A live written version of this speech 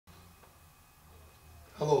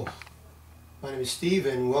Hello, my name is Steve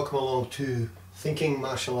and welcome along to Thinking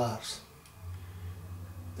Martial Arts.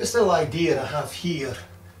 This little idea I have here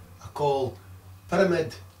I call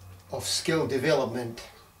Pyramid of Skill Development.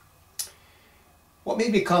 What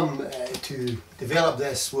made me come to develop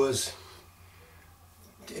this was,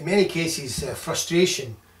 in many cases,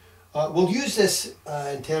 frustration. We'll use this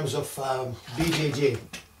in terms of BJJ.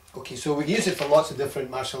 Okay, so we can use it for lots of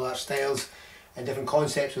different martial arts styles and different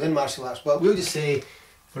concepts within martial arts, but we'll just say,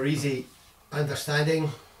 for easy understanding,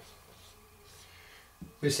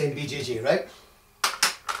 we're saying BJJ, right?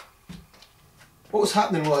 What was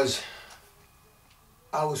happening was,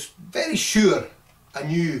 I was very sure I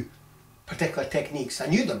knew particular techniques. I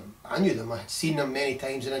knew them, I had seen them many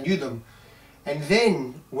times and I knew them. And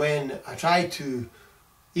then when I tried to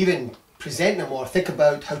even present them or think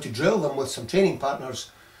about how to drill them with some training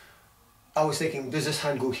partners, I was thinking, does this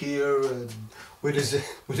hand go here? Where does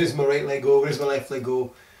my right leg go? Where does my left leg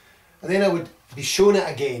go? And then I would be shown it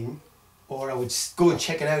again, or I would go and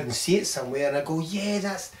check it out and see it somewhere, and I go, yeah,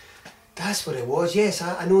 that's what it was. Yes,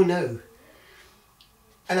 I know now.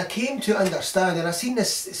 And I came to understand, and I've seen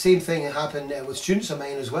this same thing happen with students of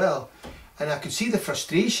mine as well, and I could see the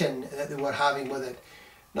frustration that they were having with it.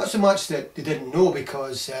 Not so much that they didn't know,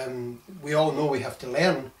 because we all know we have to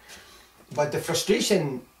learn, but the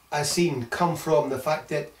frustration I seen come from the fact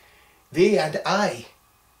that they and I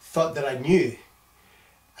thought that I knew.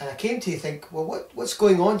 And I came to think, well, what's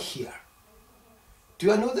going on here?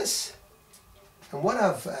 Do I know this? And what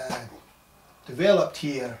I've developed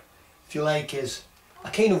here, if you like, is a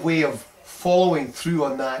kind of way of following through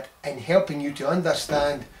on that and helping you to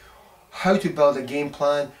understand how to build a game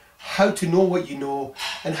plan, how to know what you know,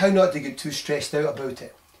 and how not to get too stressed out about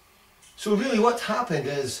it. So really what happened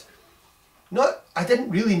is, I didn't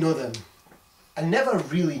really know them. I never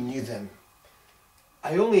really knew them.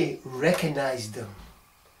 I only recognised them.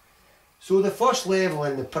 So the first level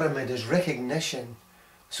in the pyramid is recognition.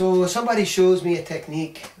 So somebody shows me a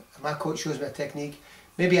technique, my coach shows me a technique,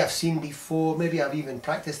 maybe I've seen before, maybe I've even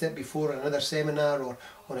practiced it before in another seminar or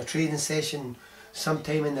on a training session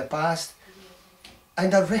sometime in the past,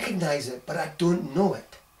 and I recognise it, but I don't know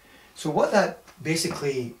it. So what that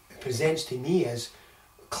basically presents to me is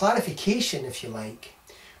clarification, if you like.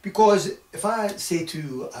 Because if I say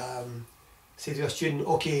to a student,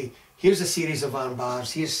 okay, here's a series of arm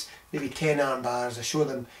bars, here's maybe 10 arm bars, I show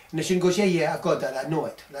them, and the student goes, yeah, I've got that, I know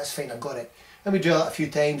it, that's fine, I've got it. And we drill it a few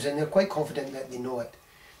times and they're quite confident that they know it.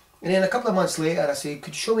 And then a couple of months later I say,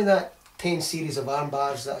 could you show me that 10 series of arm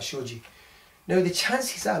bars that I showed you? Now the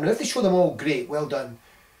chances are, now if they show them all, great, well done,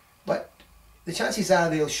 but the chances are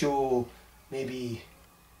they'll show maybe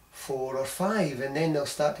 4 or 5, and then they'll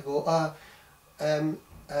start to go,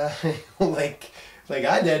 like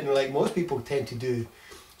I did, and like most people tend to do.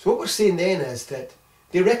 So what we're saying then is that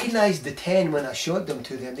they recognised the 10 when I showed them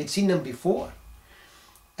to them. They'd seen them before,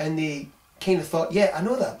 and they kind of thought, yeah, I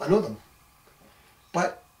know them.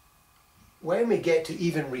 But when we get to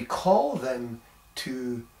even recall them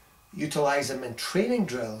to utilise them in training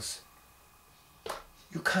drills,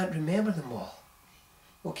 you can't remember them all.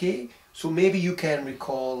 Okay, so maybe you can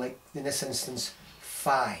recall, like in this instance,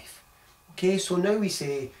 5. Okay, so now we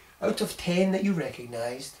say, out of 10 that you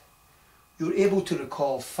recognised, you're able to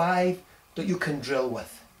recall 5 that you can drill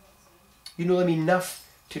with. You know them enough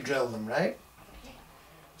to drill them, right?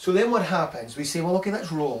 So then what happens? We say, well, okay,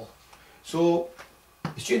 let's roll. So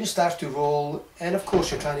the student starts to roll, and of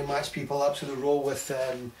course you're trying to match people up so they roll with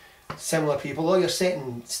similar people, or you're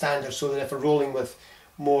setting standards so that if we're rolling with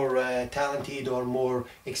more talented or more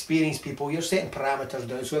experienced people, you're setting parameters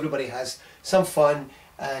down so everybody has some fun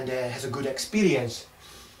and has a good experience.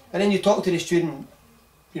 And then you talk to the student,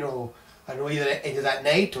 you know, I don't know, either that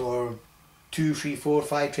night or 2, 3, 4,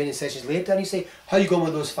 5 training sessions later, and you say, how are you going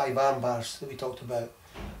with those 5 arm bars that we talked about?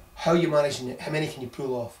 How are you managing it? How many can you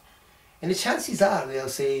pull off? And the chances are they'll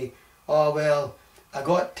say, oh well, I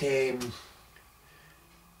got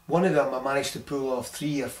one of them I managed to pull off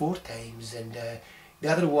 3 or 4 times, and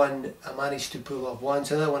the other one I managed to pull off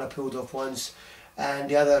once, another one I pulled off once, and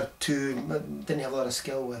the other 2 didn't have a lot of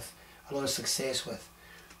skill with, a lot of success with.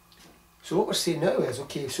 So what we're saying now is,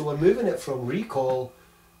 okay, so we're moving it from recall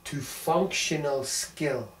to functional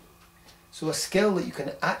skill. So a skill that you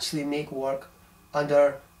can actually make work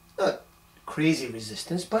under not crazy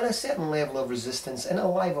resistance, but a certain level of resistance in a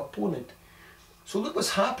live opponent. So look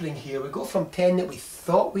what's happening here. We go from 10 that we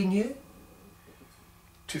thought we knew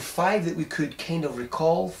to 5 that we could kind of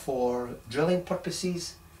recall for drilling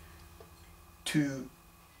purposes, to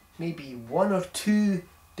maybe 1 or 2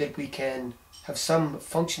 that we can have some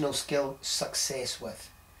functional skill success with.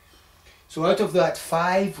 So out of that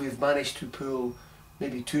 5, we've managed to pull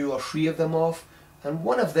maybe 2 or 3 of them off, and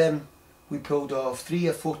one of them we pulled off 3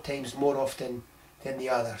 or 4 times more often than the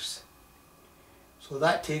others. So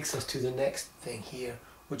that takes us to the next thing here,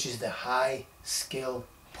 which is the high skill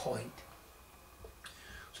point.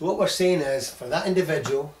 So what we're saying is, for that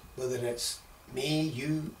individual, whether it's me,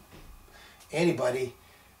 you, anybody,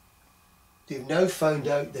 they've now found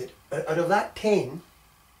out that out of that 10,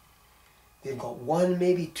 they've got 1,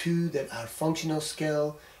 maybe 2 that are functional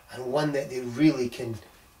skill, and 1 that they really can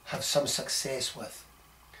have some success with.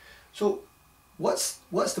 So what's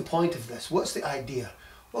the point of this? What's the idea?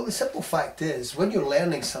 Well, the simple fact is, when you're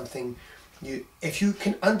learning something, if you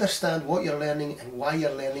can understand what you're learning and why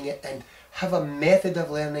you're learning it, and have a method of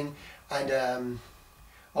learning and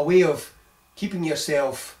a way of keeping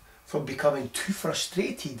yourself from becoming too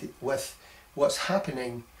frustrated with what's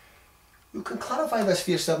happening, you can clarify this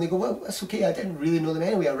for yourself and you go, well, that's okay, I didn't really know them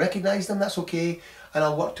anyway, I recognise them, that's okay, and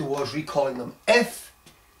I'll work towards recalling them if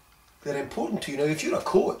they're important to you. Now, if you're a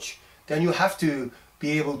coach, then you have to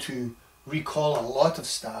be able to recall a lot of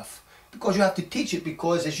stuff, because you have to teach it,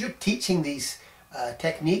 because as you're teaching these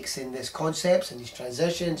techniques and these concepts and these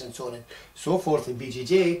transitions and so on and so forth in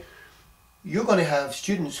BJJ, you're going to have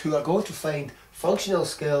students who are going to find functional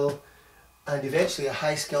skill and eventually a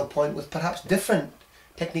high skill point with perhaps different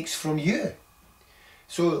techniques from you.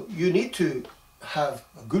 So you need to have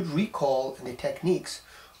a good recall in the techniques,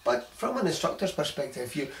 but from an instructor's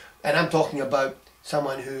perspective, and I'm talking about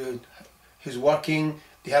someone who's working,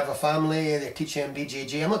 they have a family, they're teaching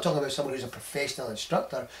BJJ. I'm not talking about someone who's a professional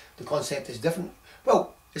instructor. The concept is different.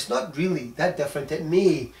 Well, it's not really that different.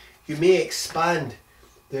 You may expand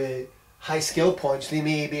the high skill points. They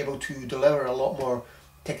may be able to deliver a lot more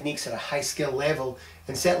techniques at a high skill level,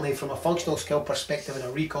 and certainly from a functional skill perspective and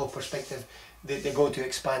a recall perspective, they're going to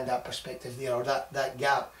expand that perspective there, or that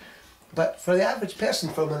gap. But for the average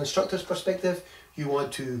person, from an instructor's perspective, you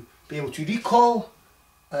want to be able to recall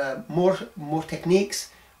more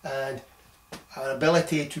techniques and an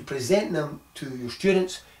ability to present them to your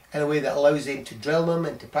students in a way that allows them to drill them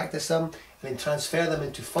and to practice them and then transfer them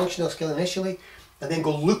into functional skill initially, and then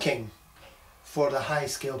go looking for the high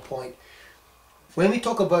skill point. When we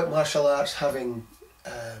talk about martial arts having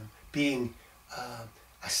being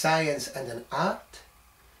a science and an art,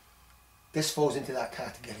 this falls into that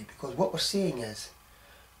category, because what we're saying is,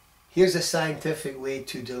 here's a scientific way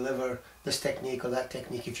to deliver this technique or that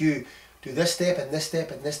technique. If you do this step and this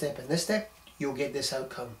step and this step and this step, you'll get this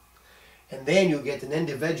outcome. And then you'll get an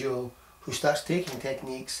individual who starts taking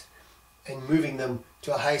techniques and moving them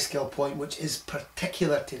to a high skill point which is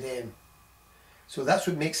particular to them. So that's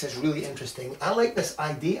what makes this really interesting. I like this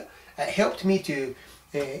idea. It helped me to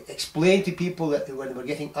explain to people that when they were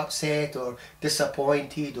getting upset or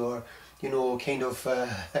disappointed or kind of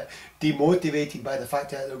demotivated by the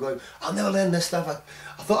fact that they're going, I'll never learn this stuff,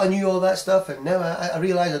 I thought I knew all that stuff and now I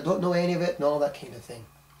realise I don't know any of it, and all that kind of thing.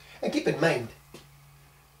 And keep in mind,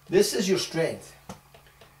 this is your strength.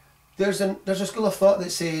 There's a school of thought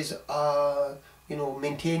that says,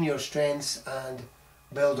 maintain your strengths and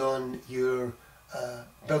build up your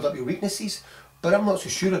weaknesses, but I'm not so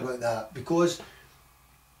sure about that, because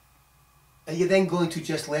are you then going to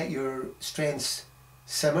just let your strengths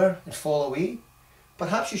simmer and fall away?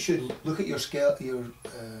 Perhaps you should look at your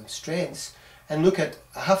strengths and look at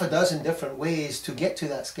a half a dozen different ways to get to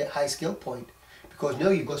that high skill point, because now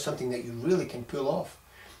you've got something that you really can pull off.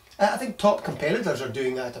 I think top competitors are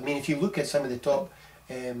doing that. I mean, if you look at some of the top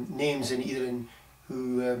names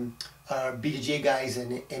who are BJJ guys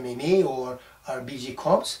in MMA or are BJJ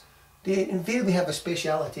comps, they invariably have a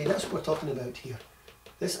speciality, and that's what we're talking about here.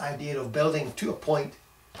 This idea of building to a point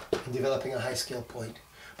and developing a high skill point.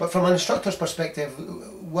 But from an instructor's perspective,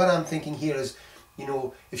 what I'm thinking here is,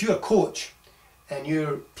 if you're a coach and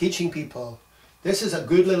you're teaching people, this is a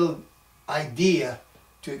good little idea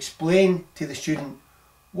to explain to the student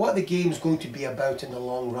what the game is going to be about in the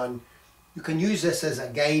long run. You can use this as a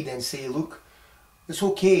guide and say, look, it's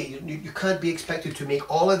okay, you can't be expected to make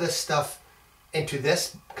all of this stuff into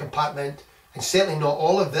this compartment, and certainly not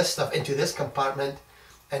all of this stuff into this compartment,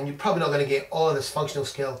 and you're probably not going to get all of this functional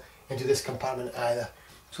skill into this compartment either.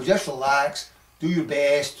 So just relax, do your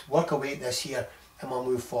best, work away at this here, and we'll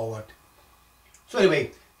move forward. So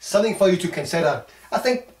anyway, something for you to consider. I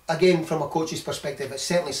think, again, from a coach's perspective, it's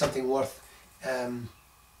certainly something worth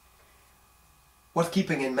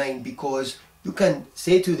keeping in mind, because you can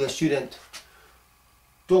say to the student,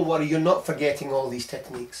 don't worry, you're not forgetting all these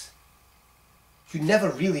techniques. You never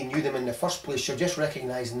really knew them in the first place, you're just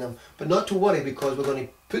recognising them. But not to worry, because we're going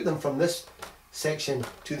to put them from this section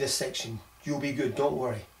to this section. You'll be good, don't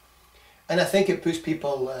worry. And I think it puts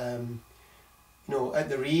people at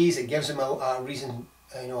the raise, it gives them a reason,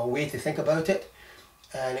 a way to think about it,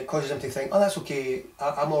 and it causes them to think, oh, that's okay,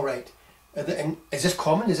 I'm all right. And is this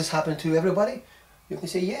common? Does this happen to everybody? You can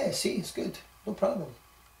say, yeah, see, it's good, no problem.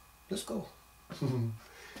 Let's go.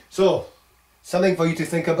 So, something for you to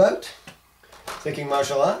think about. Thinking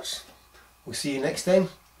Martial Arts. We'll see you next time.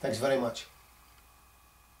 Thanks very much.